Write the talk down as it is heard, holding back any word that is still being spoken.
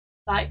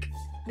Like,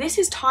 this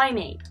is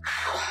tiny.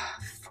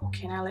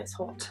 Fucking hell, it's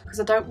hot.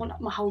 Because I don't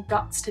want my whole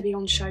guts to be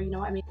on show, you know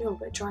what I mean? Ew,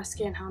 but dry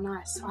skin, how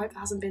nice. I hope that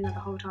hasn't been there the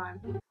whole time.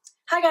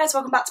 Hi guys,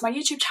 welcome back to my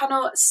YouTube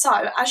channel.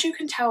 So, as you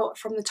can tell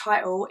from the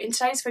title, in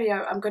today's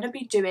video I'm going to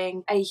be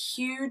doing a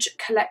huge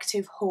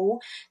collective haul.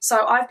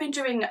 So I've been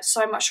doing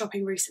so much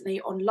shopping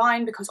recently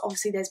online because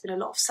obviously there's been a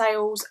lot of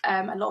sales,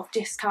 a lot of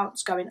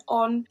discounts going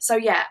on. So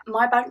yeah,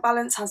 my bank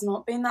balance has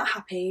not been that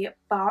happy,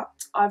 but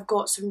I've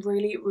got some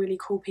really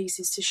cool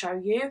pieces to show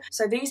you.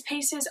 So these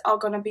pieces are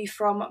going to be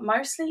from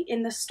mostly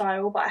in the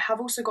style, but I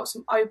have also got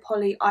some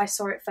Opoly, I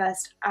Saw It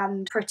First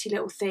and Pretty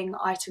Little Thing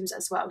items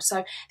as well.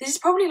 So this is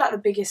probably like the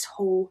biggest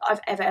haul I've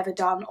ever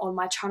done on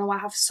my channel. I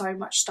have so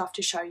much stuff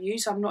to show you,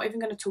 so I'm not even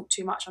going to talk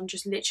too much. I'm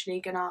just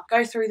literally gonna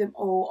go through them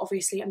all.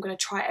 Obviously I'm going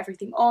to try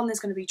everything on. There's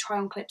going to be try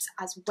on clips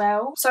as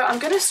well. So I'm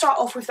going to start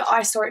off with the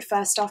I Saw It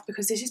First stuff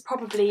because this is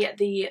probably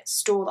the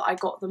store that I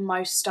got the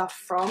most stuff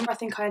from. I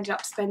think I ended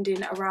up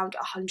spending around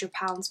 £100,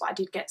 but I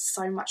did get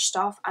so much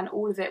stuff and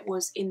all of it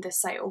was in the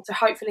sale. So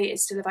hopefully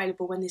it's still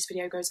available when this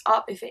video goes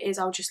up. If it is,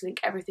 I'll just link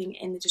everything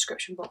in the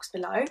description box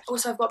below.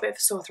 Also, I've got a bit of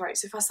a sore throat,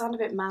 so if I sound a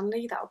bit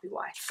manly, that'll be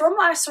why. From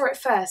I Saw It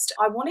First,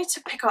 I wanted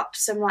to pick up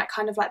some like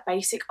kind of like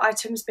basic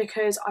items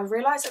because I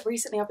realised that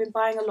recently I've been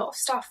buying a lot of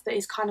stuff that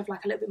is kind of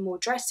like a little bit more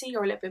dressy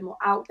or a little bit more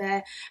out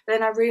there, but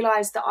then I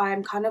realised that I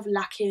am kind of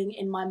lacking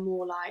in my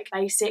more like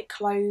basic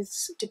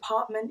clothes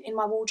department in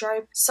my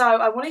wardrobe. So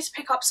I wanted to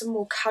pick up some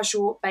more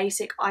casual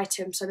basic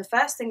items. So the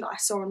first thing that I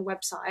saw on the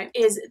website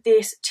is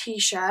this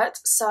t-shirt.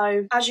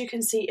 So as you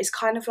can see, it's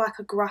kind of like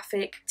a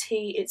graphic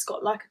tee. It's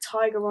got like a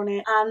tiger on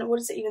it, and what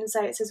does it even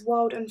say? It says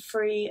wild and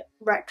free,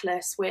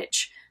 reckless,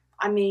 which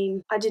I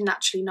mean, I didn't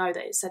actually know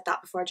that it said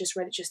that before, I just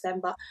read it just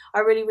then, but I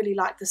really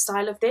like the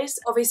style of this.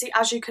 Obviously,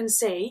 as you can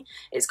see,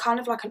 it's kind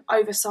of like an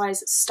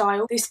oversized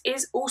style. This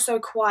is also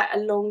quite a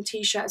long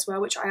t-shirt as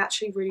well, which I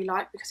actually really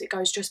like because it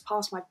goes just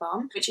past my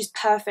bum, which is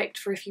perfect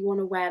for if you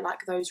want to wear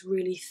like those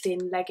really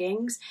thin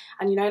leggings.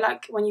 And you know,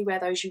 like when you wear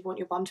those, you want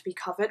your bum to be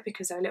covered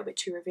because they're a little bit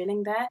too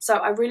revealing there. So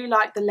I really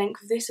like the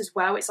length of this as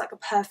well. It's like a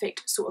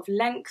perfect sort of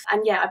length.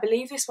 And yeah, I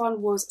believe this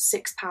one was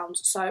 £6.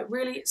 So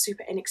really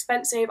super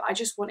inexpensive. I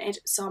just wanted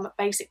some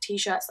basic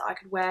t-shirts that I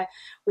could wear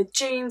with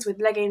jeans, with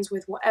leggings,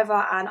 with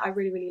whatever, and I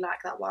really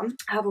like that one.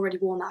 I have already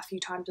worn that a few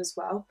times as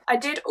well. I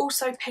did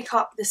also pick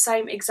up the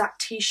same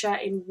exact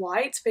t-shirt in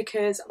white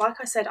because,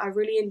 like I said, I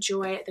really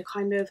enjoy the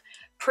kind of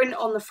print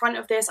on the front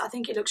of this. I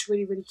think it looks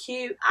really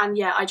cute, and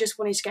yeah, I just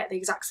wanted to get the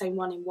exact same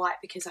one in white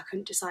because I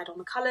couldn't decide on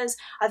the colours.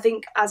 I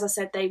think, as I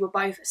said, they were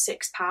both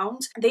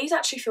 £6. These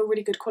actually feel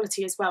really good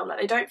quality as well, like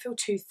they don't feel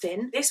too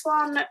thin. This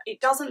one, it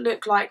doesn't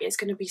look like it's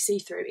going to be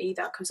see-through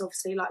either because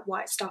obviously like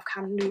white stuff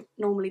can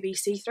normally be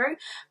see-through,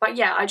 but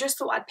yeah, I just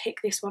thought I'd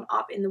pick this one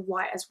up in the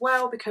white as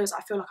well because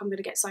I feel like I'm going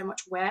to get so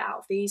much wear out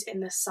of these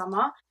in the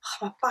summer. Oh,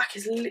 my back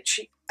is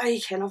literally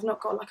aching. I've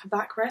not got like a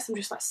backrest, I'm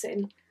just like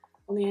sitting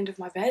on the end of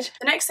my bed.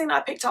 The next thing that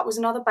I picked up was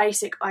another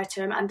basic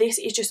item, and this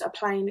is just a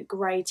plain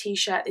grey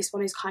t-shirt. This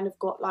one is kind of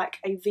got like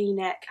a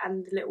v-neck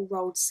and little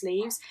rolled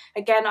sleeves.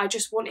 Again, I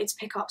just wanted to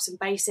pick up some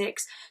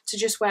basics to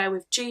just wear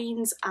with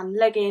jeans and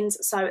leggings,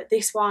 so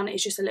this one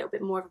is just a little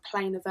bit more of a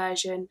plainer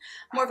version,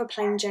 more of a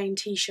plain Jane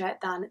t-shirt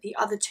than the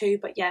other two.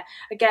 But yeah,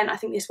 again, I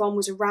think this one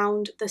was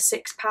around the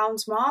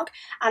 £6 mark,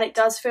 and it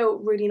does feel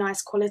really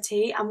nice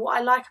quality. And what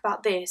I like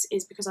about this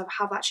is, because I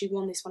have actually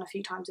worn this one a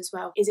few times as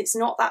well, is it's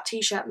not that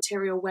t-shirt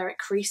material where it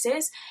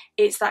creases.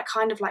 It's that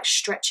kind of like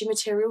stretchy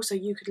material, so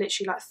you could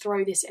literally like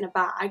throw this in a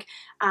bag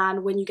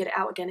and when you get it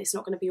out again, it's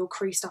not going to be all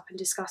creased up and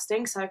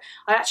disgusting. So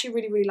I actually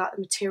really like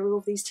the material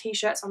of these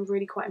t-shirts. I'm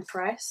really quite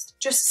impressed.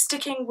 Just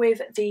sticking with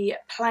the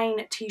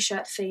plain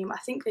t-shirt theme, I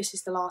think this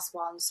is the last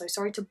one, so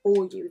sorry to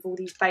bore you with all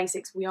these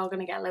basics. We are going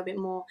to get a little bit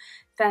more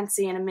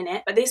fancy in a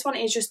minute, but this one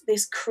is just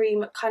this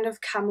cream kind of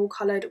camel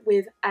coloured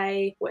with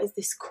a, what is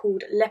this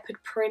called,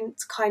 leopard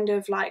print kind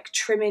of like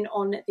trimming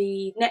on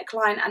the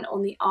neckline and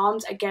on the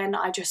arms. Again,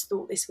 I just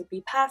thought this would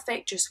be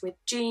perfect just with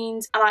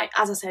jeans, and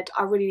as I said,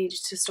 I really needed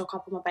to stock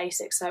up on my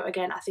basics. So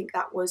again, I think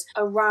that was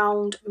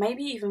around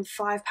maybe even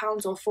 £5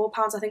 or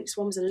 £4. I think this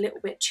one was a little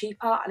bit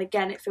cheaper, and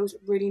again, it feels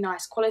really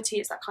nice quality.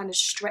 It's that kind of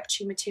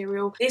stretchy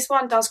material. This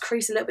one does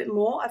crease a little bit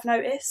more, I've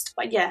noticed,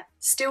 but yeah,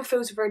 still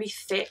feels really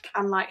thick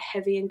and like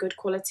heavy and good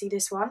quality,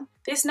 this one.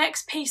 This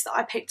next piece that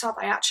I picked up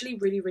I actually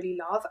really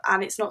love,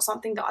 and it's not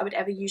something that I would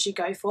ever usually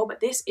go for, but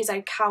this is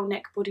a cow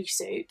neck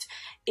bodysuit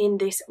in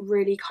this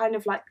really kind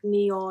of like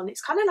neon,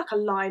 it's kind of like a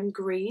lime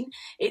green.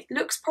 It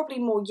looks probably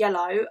more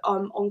yellow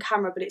on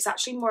camera, but it's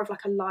actually more of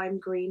like a lime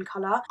green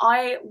colour.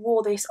 I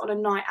wore this on a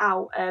night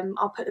out,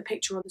 I'll put the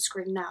picture on the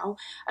screen now.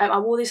 I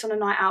wore this on a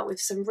night out with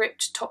some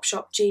ripped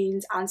Topshop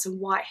jeans and some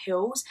white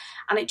heels,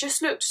 and it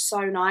just looked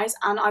so nice,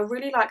 and I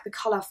really like the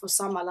colour for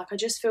summer. Like I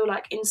just feel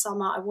like in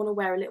summer I want to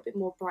wear a little bit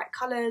more bright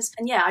bright colours.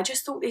 And yeah, I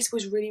just thought this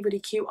was really, really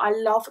cute. I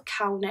love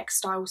cowl neck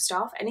style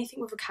stuff. Anything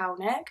with a cowl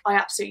neck, I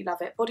absolutely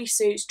love it.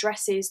 Bodysuits,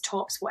 dresses,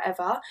 tops,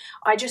 whatever.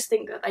 I just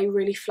think that they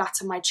really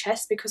flatter my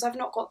chest because I've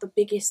not got the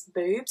biggest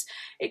boobs.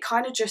 It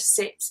kind of just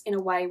sits in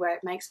a way where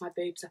it makes my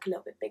boobs look a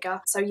little bit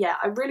bigger. So yeah,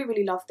 I really,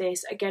 really love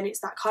this. Again,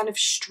 it's that kind of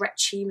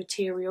stretchy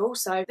material.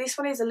 So this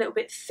one is a little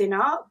bit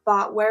thinner,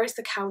 but where it's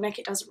the cowl neck,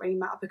 it doesn't really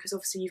matter because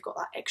obviously you've got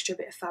that extra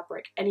bit of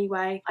fabric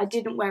anyway. I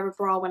didn't wear a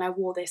bra when I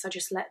wore this. I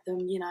just let them,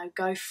 you know,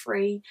 go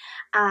free.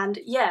 And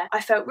yeah,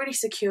 I felt really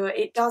secure.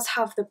 It does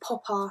have the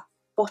popper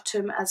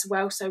bottom as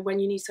well, so when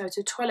you need to go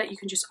to the toilet you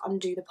can just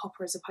undo the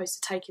popper as opposed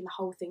to taking the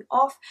whole thing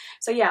off.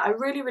 So yeah, I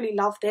really, really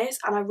love this,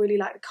 and I really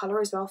like the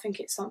colour as well. I think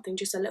it's something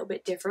just a little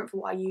bit different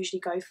from what I usually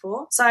go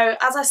for. So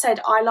as I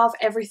said, I love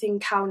everything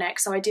cowl neck,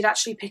 so I did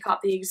actually pick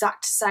up the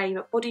exact same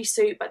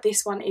bodysuit, but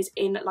this one is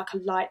in like a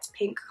light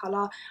pink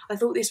colour. I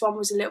thought this one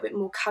was a little bit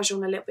more casual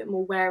and a little bit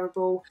more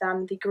wearable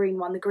than the green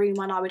one. The green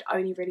one I would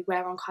only really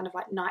wear on kind of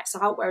like nights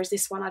out, whereas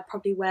this one I'd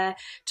probably wear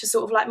to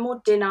sort of like more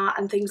dinner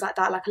and things like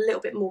that, like a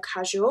little bit more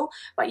casual.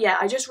 But yeah,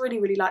 I just really,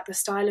 really like the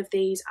style of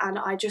these, and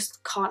I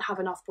just can't have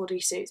enough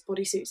bodysuits.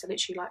 Bodysuits are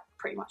literally like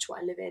pretty much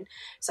what I live in.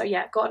 So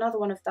yeah, got another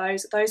one of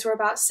those. Those were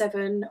about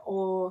 £7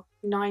 or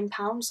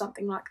 £9,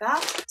 something like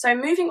that. So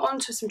moving on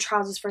to some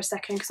trousers for a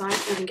second because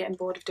I'm even getting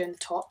bored of doing the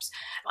tops.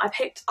 I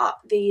picked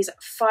up these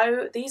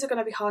faux, these are going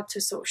to be hard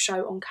to sort of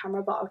show on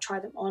camera, but I'll try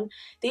them on.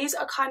 These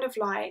are kind of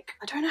like,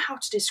 I don't know how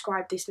to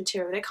describe this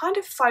material. They're kind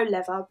of faux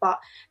leather, but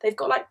they've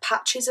got like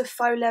patches of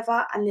faux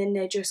leather, and then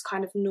they're just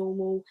kind of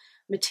normal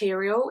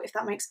material, if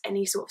that makes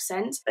any sort of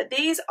sense. But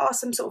these are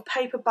some sort of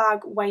paper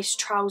bag waist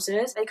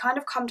trousers. They kind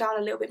of come down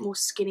a little bit more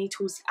skinny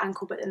towards the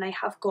ankle, but then they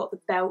have got the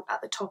belt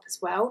at the top as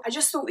well. I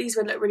just thought these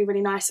would look really, really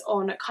nice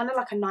on kind of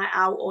like a night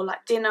out or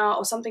like dinner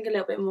or something a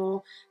little bit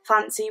more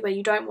fancy where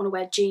you don't want to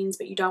wear jeans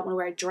but you don't want to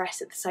wear a dress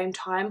at the same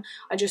time.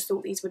 I just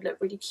thought these would look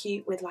really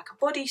cute with like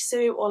a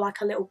bodysuit or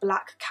like a little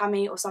black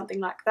cami or something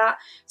like that.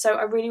 So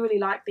I really, really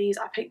like these.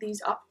 I picked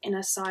these up in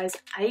a size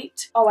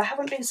 8. Oh, I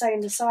haven't been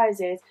saying the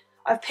sizes.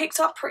 I've picked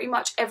up pretty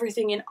much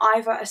everything in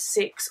either a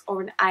 6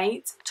 or an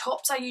 8.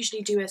 Tops I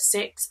usually do a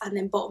 6, and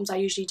then bottoms I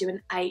usually do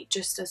an 8,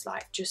 just so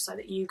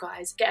that you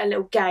guys get a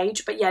little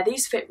gauge. But yeah,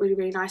 these fit really,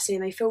 really nicely,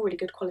 and they feel really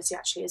good quality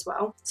actually as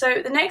well. So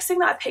the next thing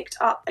that I picked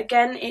up,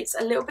 again, it's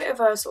a little bit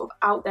of a sort of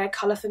out there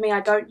colour for me.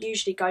 I don't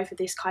usually go for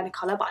this kind of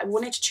colour, but I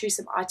wanted to choose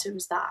some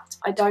items that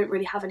I don't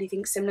really have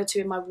anything similar to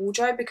in my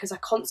wardrobe, because I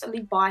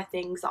constantly buy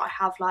things that I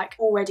have like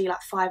already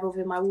like 5 of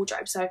in my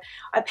wardrobe. So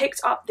I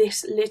picked up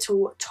this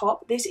little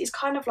top. This is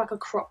kind of like a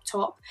crop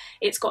top.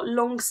 It's got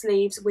long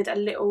sleeves with a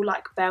little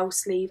like bell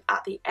sleeve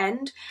at the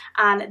end,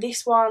 and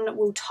this one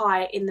will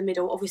tie in the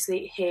middle.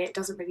 Obviously here it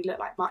doesn't really look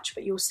like much,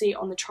 but you'll see it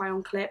on the try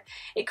on clip.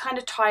 It kind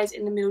of ties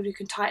in the middle. You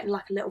can tie it in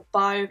like a little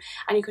bow,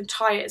 and you can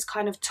tie it as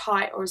kind of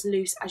tight or as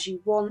loose as you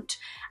want.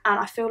 And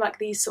I feel like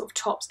these sort of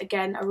tops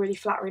again are really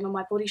flattering on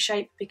my body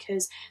shape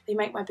because they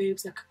make my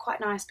boobs look quite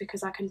nice,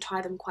 because I can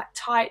tie them quite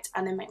tight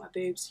and then make my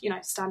boobs, you know,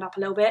 stand up a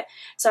little bit.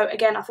 So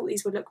again, I thought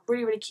these would look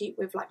really, really cute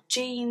with like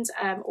jeans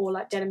or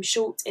like denim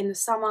shorts in the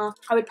summer.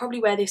 I would probably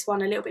wear this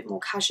one a little bit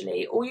more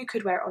casually, or you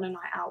could wear it on a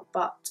night out,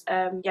 but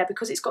yeah,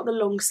 because it's got the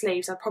long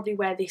sleeves, I'd probably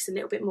wear this a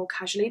little bit more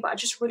casually. But I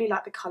just really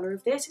like the colour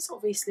of this. It's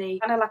obviously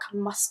kind of like a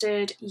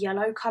mustard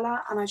yellow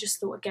colour, and I just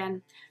thought,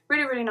 again,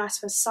 really, really nice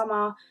for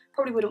summer.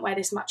 Probably wouldn't wear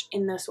this much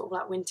in the sort of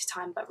like winter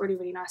time, but really,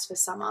 really nice for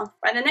summer.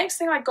 Right, the next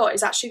thing I got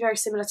is actually very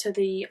similar to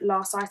the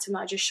last item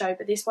that I just showed,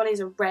 but this one is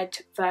a red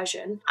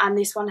version, and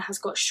this one has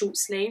got short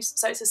sleeves.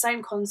 So it's the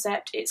same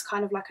concept. It's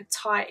kind of like a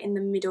tight in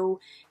the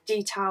middle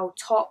detail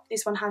top.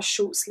 This one has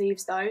short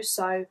sleeves though,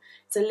 so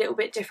it's a little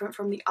bit different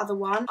from the other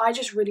one. I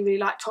just really, really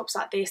like tops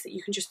like this that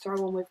you can just throw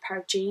on with a pair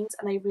of jeans,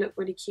 and they look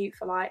really cute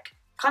for like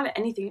kind of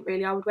anything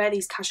really. I would wear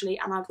these casually,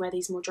 and I'd wear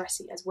these more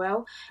dressy as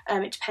well.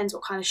 It depends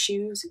what kind of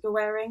shoes you're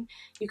wearing.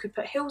 You could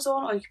put heels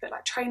on, or you could put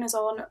like trainers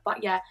on.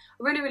 But yeah, I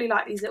really, really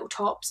like these little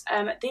tops.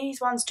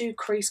 These ones do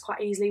crease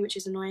quite easily, which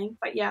is annoying.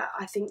 But yeah,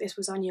 I think this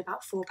was only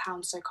about £4,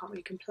 so can't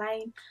really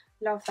complain.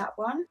 Love that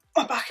one.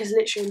 My back is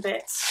literally in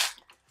bits.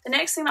 The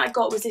next thing that I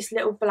got was this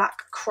little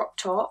black crop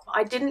top.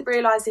 I didn't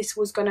realise this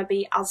was going to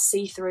be as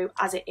see-through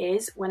as it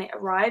is when it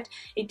arrived.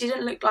 It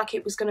didn't look like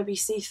it was going to be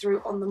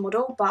see-through on the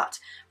model, but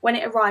when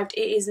it arrived,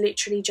 it is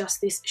literally just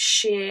this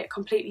sheer,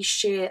 completely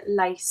sheer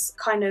lace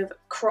kind of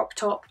crop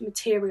top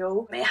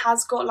material. It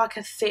has got like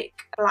a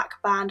thick black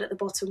band at the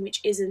bottom,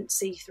 which isn't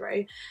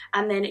see-through,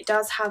 and then it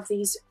does have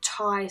these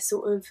tie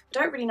sort of,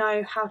 I don't really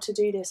know how to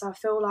do this. I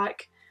feel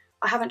like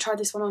I haven't tried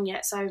this one on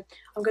yet, so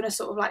I'm going to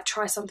sort of like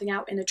try something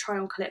out in a try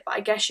on clip. But I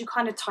guess you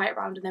kind of tie it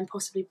around and then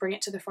possibly bring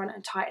it to the front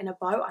and tie it in a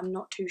bow. I'm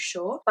not too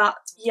sure. But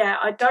yeah,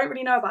 I don't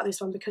really know about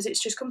this one because it's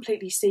just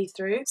completely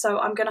see-through. So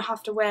I'm going to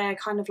have to wear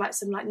kind of like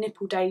some like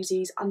nipple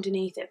daisies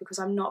underneath it because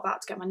I'm not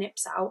about to get my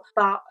nips out.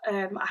 But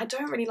I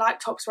don't really like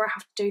tops where I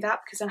have to do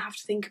that because then I have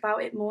to think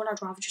about it more, and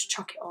I'd rather just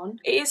chuck it on.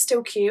 It is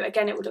still cute.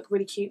 Again, it would look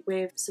really cute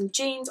with some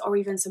jeans or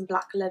even some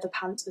black leather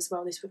pants as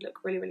well. This would look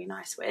really, really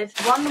nice with.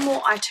 One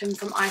more item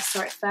from IVE.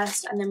 So at first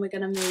first and then we're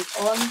going to move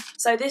on.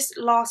 So this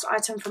last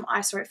item from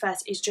I Saw It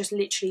First is just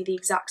literally the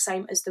exact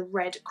same as the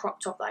red crop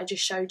top that I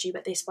just showed you,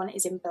 but this one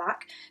is in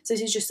black. So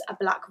this is just a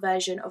black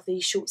version of the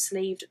short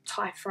sleeved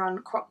tie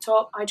front crop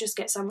top. I just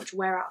get so much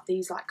wear out of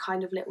these like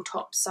kind of little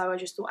tops, so I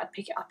just thought I'd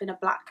pick it up in a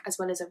black as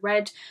well as a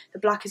red. The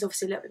black is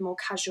obviously a little bit more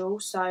casual,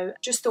 so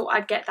just thought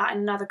I'd get that in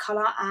another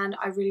colour, and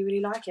I really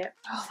like it.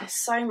 Oh, there's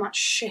so much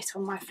shit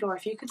on my floor.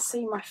 If you could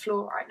see my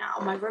floor right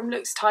now, my room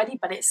looks tidy,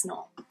 but it's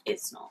not.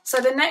 It's not. So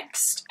the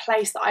next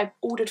place that I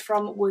ordered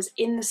from was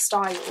In The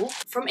Style.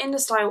 From In The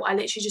Style, I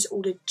literally just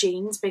ordered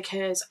jeans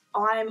because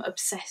I'm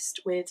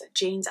obsessed with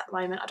jeans at the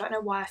moment. I don't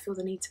know why I feel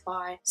the need to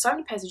buy so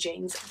many pairs of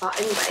jeans, but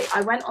anyway,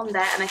 I went on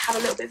there and they had a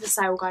little bit of a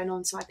sale going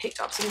on, so I picked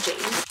up some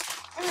jeans.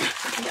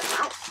 I can get them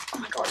out. Oh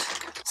my god.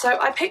 So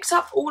I picked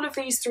up all of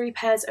these 3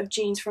 pairs of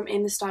jeans from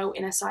In The Style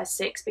in a size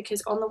 6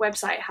 because on the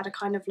website it had a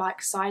kind of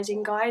like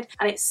sizing guide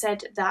and it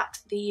said that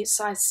the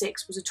size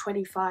 6 was a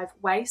 25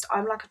 waist.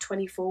 I'm like a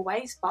 24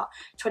 waist, but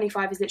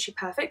 25 is literally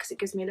perfect because it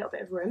gives me a little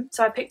bit of room.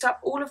 So I picked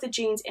up all of the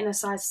jeans in a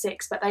size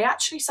 6, but they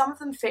actually, some of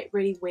them fit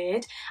really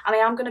weird, and I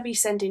am going to be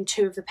sending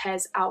 2 of the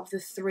pairs out of the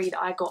 3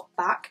 that I got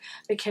back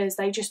because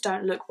they just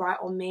don't look right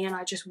on me and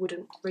I just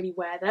wouldn't really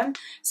wear them.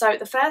 So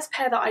the first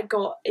pair that I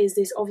got is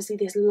this, obviously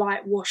this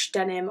light wash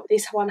denim.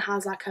 This one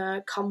has like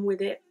a come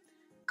with it.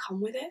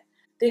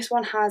 This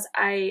one has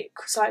a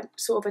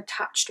sort of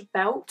attached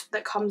belt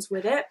that comes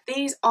with it.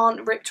 These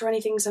aren't ripped or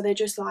anything, so they're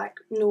just like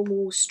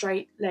normal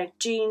straight leg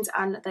jeans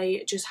and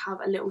they just have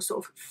a little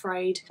sort of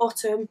frayed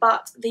bottom,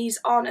 but these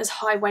aren't as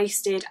high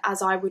waisted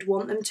as I would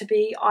want them to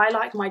be. I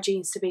like my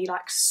jeans to be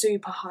like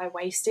super high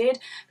waisted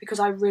because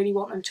I really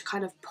want them to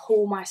kind of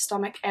pull my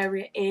stomach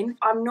area in.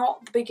 I'm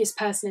not the biggest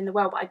person in the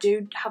world, but I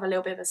do have a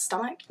little bit of a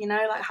stomach, you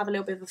know, like have a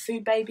little bit of a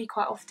food baby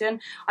quite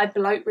often. I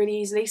bloat really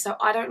easily, so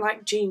I don't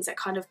like jeans that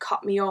kind of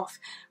cut me off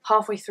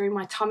halfway through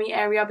my tummy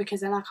area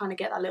because then I kind of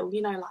get that little,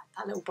 you know, like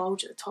that little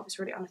bulge at the top. Is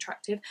really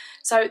unattractive.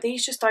 So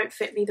these just don't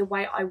fit me the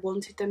way I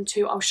wanted them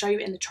to. I'll show you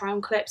in the try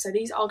on clip. So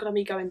these are going to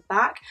be going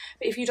back,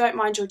 but if you don't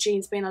mind your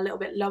jeans being a little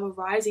bit lower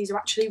rise, these are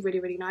actually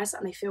really nice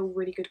and they feel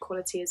really good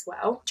quality as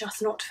well.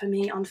 Just not for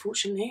me,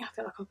 unfortunately. I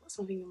feel like I've got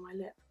something on my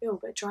lip. Ew,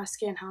 but dry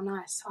skin, how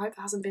nice. I hope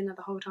that hasn't been there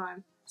the whole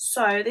time.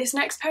 So this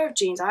next pair of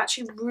jeans, I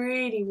actually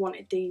really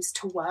wanted these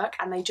to work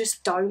and they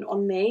just don't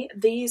on me.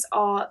 These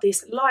are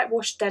this light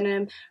wash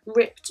denim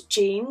ripped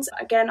jeans.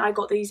 Again, I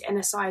got these in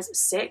a size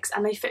 6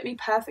 and they fit me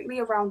perfectly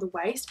around the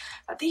waist,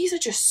 but these are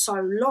just so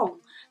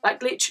long.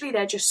 Like literally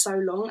they're just so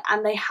long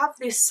and they have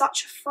this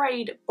such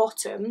frayed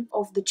bottom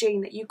of the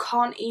jean that you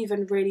can't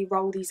even really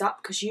roll these up,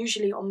 because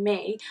usually on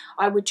me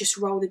I would just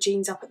roll the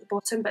jeans up at the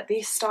bottom, but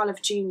this style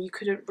of jean you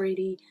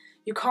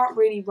can't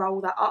really roll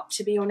that up,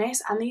 to be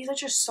honest, and these are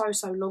just so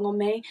long on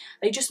me.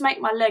 They just make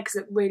my legs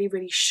look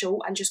really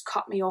short and just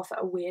cut me off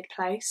at a weird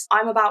place.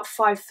 I'm about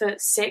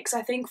 5'6",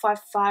 I think,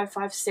 5'5",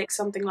 5'6",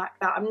 something like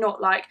that. I'm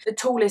not like the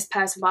tallest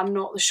person, but I'm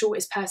not the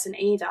shortest person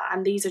either,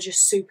 and these are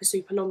just super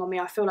long on me.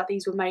 I feel like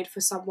these were made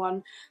for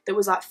someone that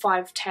was like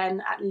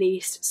 5'10" at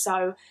least,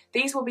 so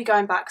these will be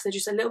going back because they're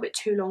just a little bit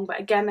too long, but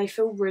again they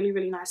feel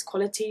really nice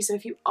quality. So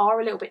if you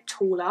are a little bit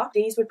taller,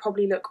 these would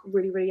probably look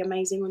really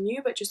amazing on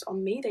you, but just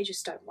on me they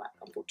just don't work,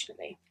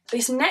 unfortunately.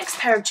 This next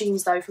pair of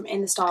jeans though from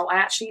In The Style I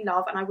actually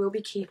love and I will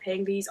be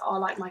keeping. These are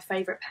like my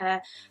favourite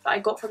pair that I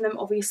got from them,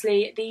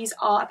 obviously. These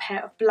are a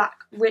pair of black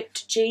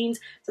ripped jeans,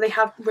 so they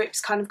have rips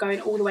kind of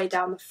going all the way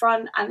down the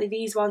front, and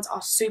these ones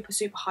are super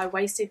high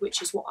waisted,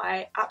 which is what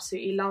I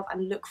absolutely love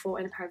and look for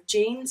in a pair of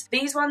jeans.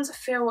 These ones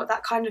feel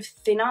that kind of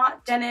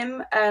thinner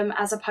denim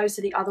as opposed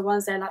to the other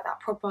ones. They're like that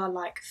proper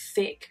like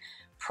thick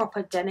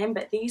proper denim,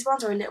 but these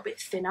ones are a little bit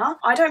thinner.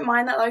 I don't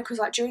mind that though, because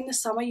like during the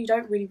summer you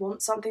don't really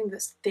want something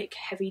that's thick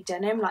heavy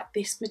denim. Like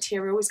this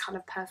material is kind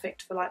of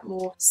perfect for like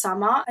more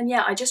summer, and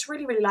yeah, I just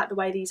really like the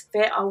way these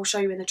fit. I will show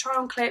you in the try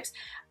on clips.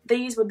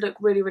 These would look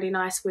really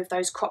nice with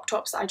those crop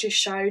tops that I just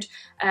showed,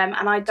 and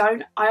I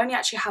only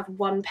actually have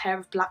 1 pair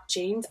of black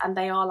jeans and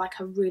they are like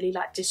a really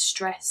like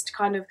distressed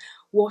kind of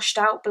washed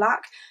out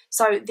black.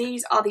 So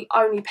these are the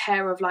only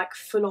pair of like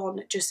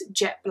full-on just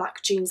jet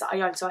black jeans that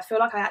I own, so I feel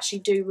like I actually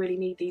do really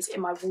need these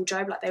in my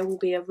wardrobe. Like they will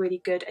be a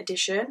really good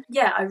addition.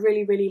 Yeah, I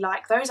really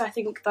like those. I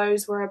think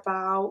those were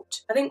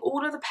about, I think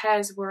all of the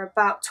pairs were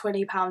about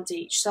 £20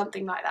 each,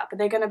 something like that, but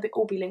they're going to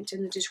all be linked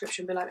in the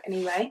description below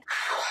anyway.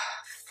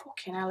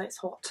 Fucking hell, it's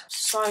hot.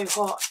 So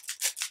hot.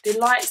 The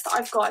lights that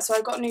I've got, so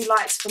I've got new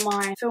lights for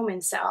my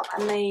filming setup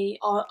and they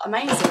are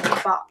amazing,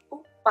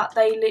 but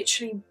they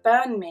literally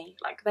burn me.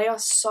 Like they are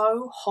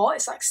so hot,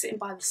 it's like sitting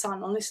by the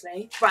sun,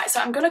 honestly. Right, so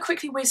I'm going to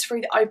quickly whiz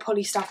through the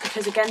Opoly stuff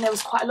because again there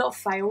was quite a lot of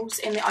fails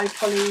in the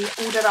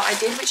Opoly order that I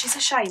did, which is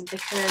a shame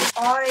because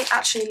I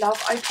actually love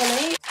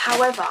Opoly.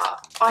 However,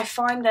 I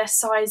find their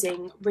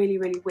sizing really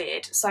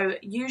weird. So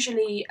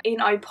usually in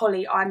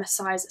Opoly I'm a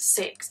size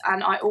 6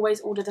 and I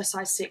always order the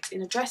size 6 in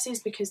the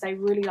dresses because they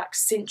really like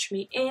cinch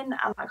me in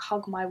and like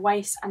hug my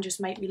waist and just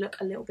make me look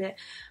a little bit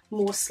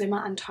more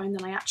slimmer and toned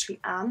than I actually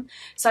am.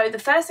 So the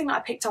first thing that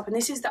I picked up, and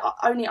this is the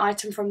only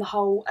item from the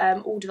whole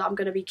order that I'm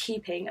going to be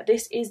keeping,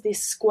 this is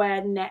this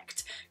square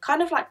necked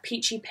kind of like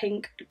peachy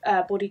pink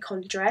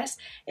bodycon dress.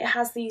 It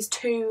has these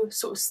two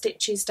sort of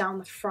stitches down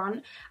the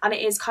front, and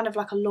it is kind of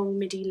like a long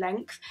midi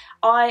length.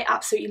 I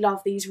absolutely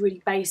love these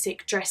really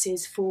basic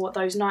dresses for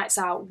those nights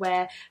out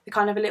where they're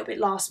kind of a little bit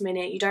last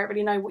minute. You don't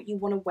really know what you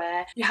want to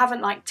wear, you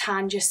haven't like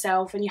tanned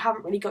yourself, and you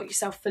haven't really got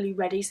yourself fully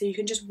ready, so you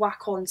can just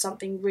whack on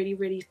something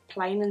really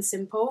plain and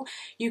simple.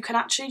 You can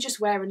actually just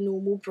wear a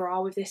normal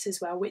bra with this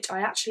as well, which I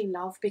actually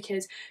love,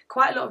 because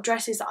quite a lot of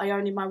dresses that I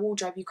own in my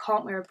wardrobe you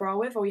can't wear a bra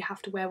with, or you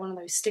have to wear one of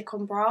those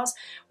stick-on bras,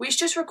 which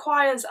just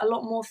requires a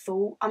lot more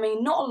thought. I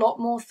mean, not a lot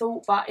more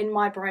thought, but in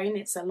my brain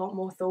it's a lot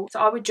more thought. So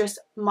I would just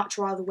much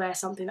rather wear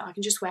something that I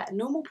can just wear a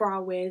normal bra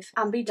with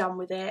and be done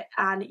with it.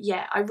 And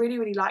yeah, I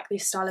really like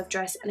this style of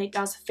dress, and it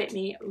does fit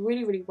me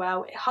really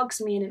well. It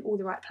hugs me in all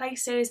the right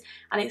places,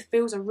 and it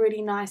feels a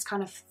really nice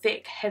kind of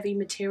thick, heavy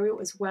material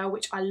as well,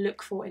 which I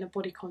look for in a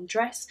bodycon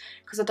dress,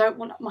 because I don't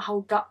want my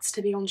whole guts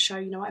to be on show,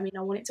 you know what I mean?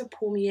 I want it to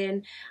pull me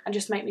in and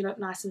just make me look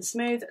nice and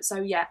smooth.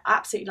 So yeah, I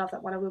absolutely love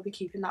that one. I will be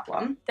keeping that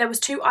one. There was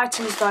two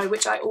items though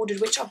which I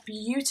ordered, which are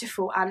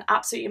beautiful and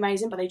absolutely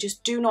amazing, but they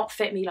just do not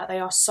fit me. Like, they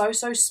are so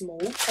small.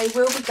 They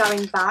will be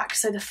going back.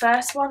 So the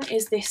first one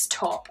is this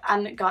top,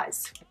 and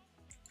guys,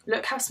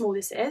 look how small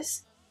this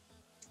is.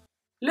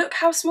 Look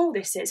how small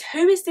this is.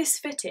 Who is this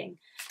fitting?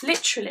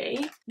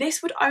 Literally,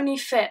 this would only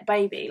fit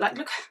baby. Like,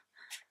 look.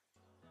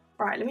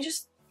 Right, let me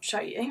just show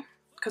you,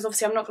 because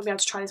obviously I'm not going to be able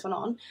to try this one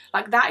on.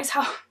 Like, that is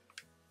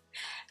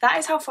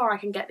how far I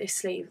can get this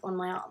sleeve on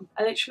my arm.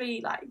 I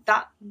literally, like,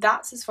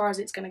 that's as far as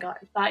it's going to go.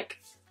 Like,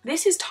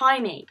 this is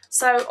tiny.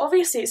 So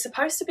obviously it's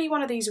supposed to be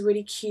one of these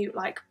really cute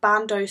like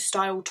bandeau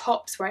style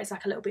tops where it's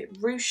like a little bit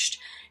ruched.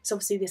 It's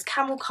obviously this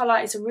camel colour.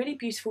 It's a really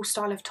beautiful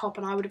style of top,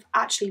 and I would have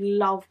actually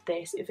loved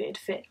this if it had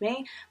fit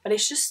me, but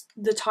it's just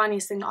the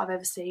tiniest thing that I've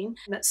ever seen.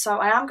 So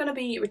I am going to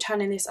be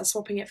returning this and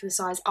swapping it for the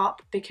size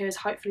up, because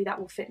hopefully that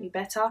will fit me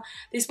better.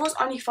 This was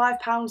only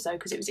 £5 though,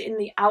 because it was in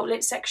the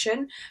outlet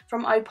section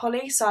from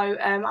Opoly, so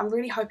I'm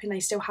really hoping they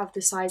still have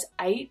the size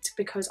 8,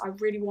 because I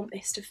really want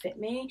this to fit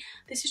me.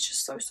 This is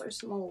just so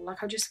small.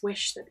 Like, I just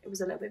wish that it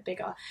was a little bit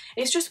bigger.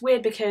 It's just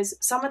weird because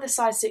some of the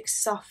size 6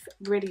 stuff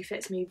really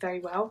fits me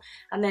very well,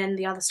 and then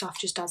the other stuff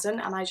just doesn't,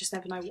 and I just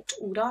never know what to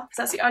order.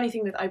 So that's the only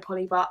thing with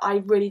Opoly, but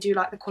I really do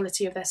like the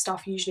quality of their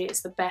stuff. Usually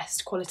it's the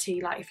best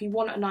quality. Like, if you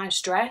want a nice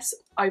dress,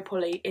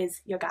 Opoly is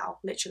your gal,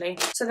 literally.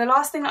 So the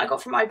last thing that I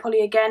got from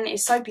Opoly, again,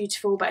 is so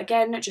beautiful, but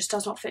again, it just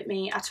does not fit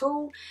me at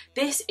all.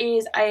 This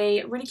is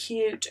a really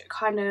cute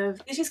kind of,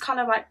 this is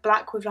kind of like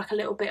black with like a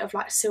little bit of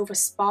like silver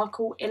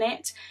sparkle in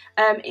it.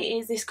 It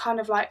is this kind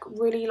of like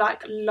really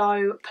like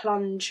low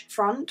plunge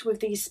front with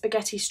these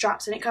spaghetti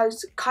straps, and it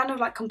goes kind of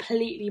like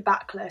completely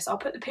backless. I'll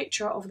put the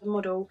picture of the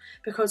model,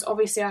 because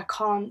obviously I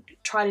can't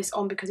try this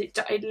on because it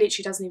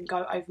literally doesn't even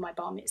go over my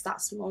bum. It's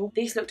that small.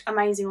 These looked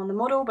amazing on the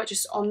model, but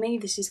just on me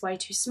this is way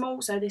too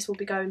small, so this will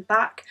be going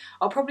back.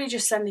 I'll probably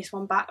just send this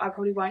one back. I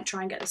probably won't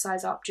try and get the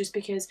size up, just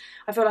because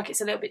I feel like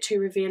it's a little bit too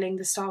revealing,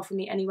 the style for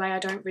me anyway. I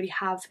don't really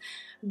have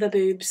the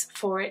boobs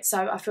for it,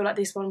 so I feel like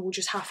this one will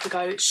just have to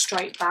go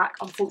straight back,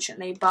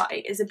 unfortunately, but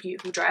it is a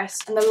beautiful dress.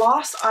 And the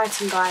last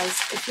item, guys,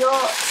 if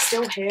you're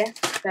still here,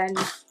 then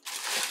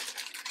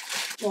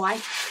why?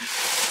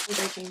 I'm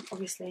joking,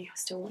 obviously I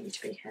still want you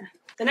to be here.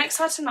 The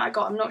next item that I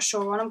got, I'm not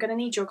sure on. I'm going to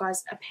need your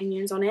guys'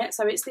 opinions on it.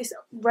 So it's this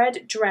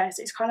red dress.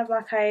 It's kind of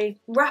like a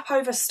wrap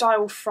over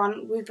style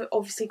front with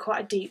obviously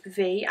quite a deep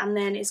V, and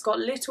then it's got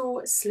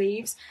little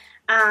sleeves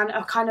and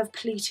a kind of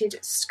pleated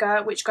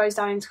skirt which goes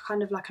down into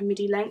kind of like a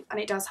midi length, and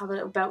it does have a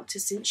little belt to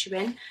cinch you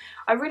in.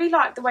 I really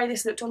like the way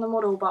this looked on the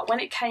model, but when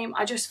it came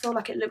I just feel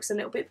like it looks a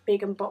little bit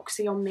big and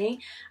boxy on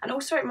me, and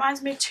also it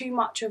reminds me too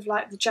much of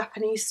like the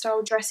Japanese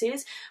style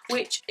dresses,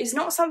 which is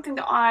not something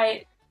that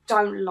I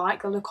don't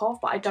like the look of,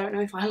 but I don't know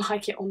if I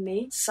like it on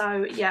me.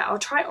 So yeah, I'll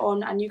try it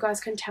on and you guys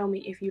can tell me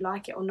if you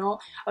like it or not.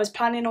 I was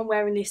planning on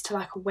wearing this to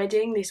like a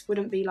wedding. This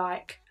wouldn't be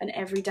like an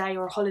everyday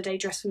or a holiday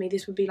dress for me.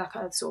 This would be like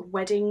a sort of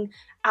wedding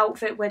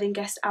outfit, wedding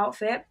guest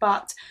outfit,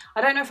 but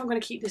I don't know if I'm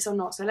going to keep this or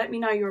not, so let me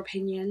know your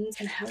opinions.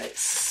 And hell, it's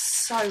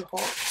so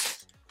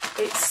hot.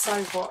 It's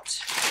so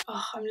hot.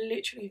 Oh, I'm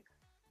literally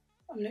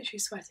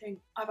sweating.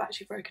 I've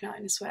actually broken out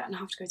in a sweat and I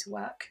have to go to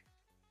work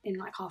in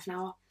like half an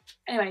hour.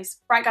 Anyways,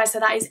 right guys, so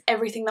that is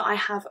everything that I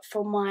have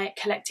for my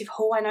collective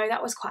haul. I know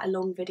that was quite a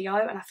long video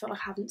and I feel like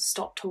I haven't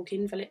stopped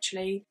talking for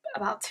literally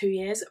about 2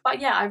 years, but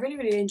yeah, I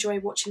really enjoy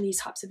watching these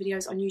types of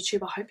videos on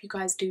YouTube. I hope you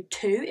guys do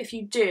too. If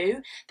you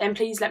do, then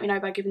please let me know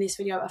by giving this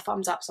video a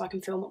thumbs up so I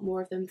can film more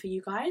of them for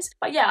you guys.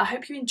 But yeah, I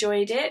hope you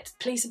enjoyed it.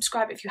 Please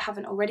subscribe if you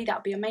haven't already, that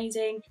would be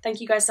amazing.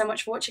 Thank you guys so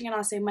much for watching, and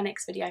I'll see you in my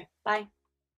next video. Bye.